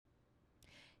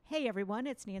Hey everyone,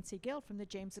 it's Nancy Gill from the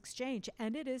James Exchange,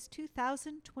 and it is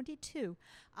 2022.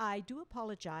 I do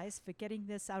apologize for getting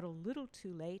this out a little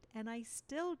too late, and I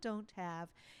still don't have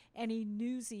any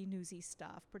newsy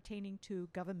stuff pertaining to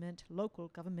government, local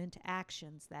government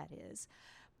actions, that is.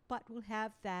 But we'll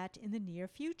have that in the near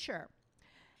future.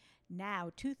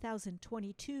 Now,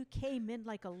 2022 came in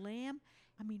like a lamb.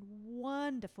 I mean,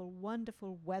 wonderful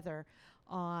weather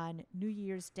on New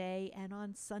Year's Day and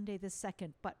on Sunday the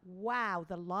 2nd. But wow,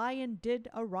 the lion did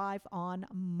arrive on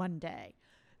Monday.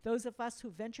 Those of us who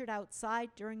ventured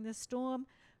outside during the storm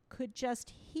could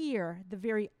just hear the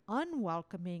very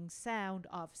unwelcoming sound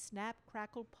of snap,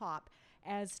 crackle, pop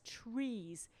as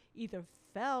trees either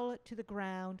fell to the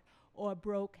ground or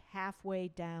broke halfway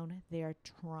down their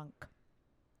trunk.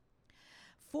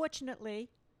 Fortunately,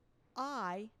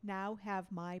 I now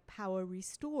have my power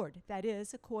restored. That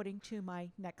is, according to my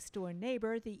next door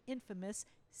neighbor, the infamous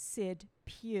Sid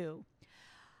Pugh.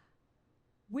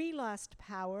 We lost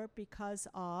power because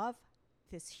of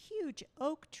this huge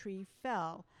oak tree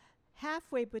fell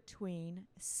halfway between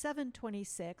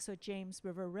 726 or James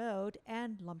River Road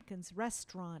and Lumpkin's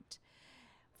Restaurant.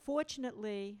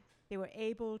 Fortunately, they were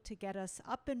able to get us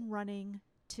up and running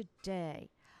today.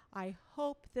 I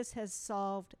hope this has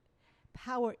solved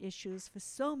power issues for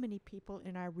so many people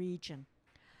in our region.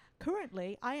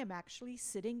 Currently, I am actually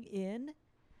sitting in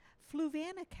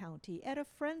Fluvanna County at a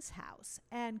friend's house.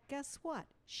 And guess what?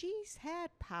 She's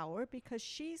had power because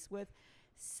she's with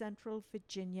Central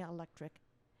Virginia Electric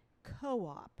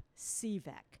Co-op,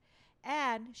 CVEC.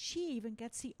 And she even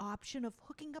gets the option of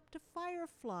hooking up to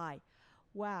Firefly.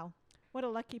 Wow, what a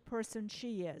lucky person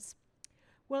she is.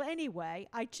 Well, anyway,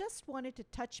 I just wanted to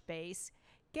touch base,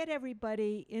 get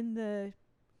everybody in the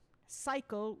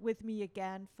cycle with me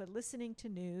again for listening to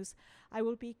news. I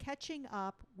will be catching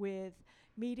up with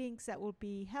meetings that will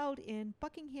be held in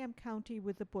Buckingham County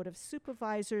with the Board of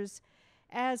Supervisors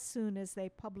as soon as they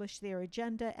publish their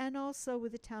agenda, and also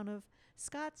with the town of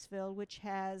Scottsville, which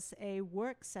has a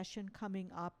work session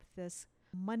coming up this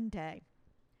Monday.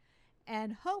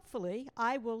 And hopefully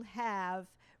I will have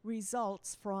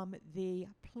results from the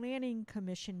Planning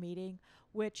Commission meeting,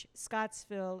 which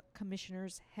Scottsville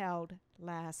commissioners held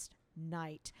last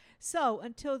night. So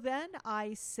until then,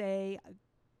 I say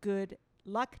good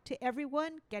luck to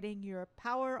everyone getting your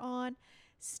power on.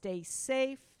 Stay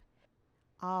safe.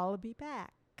 I'll be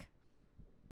back.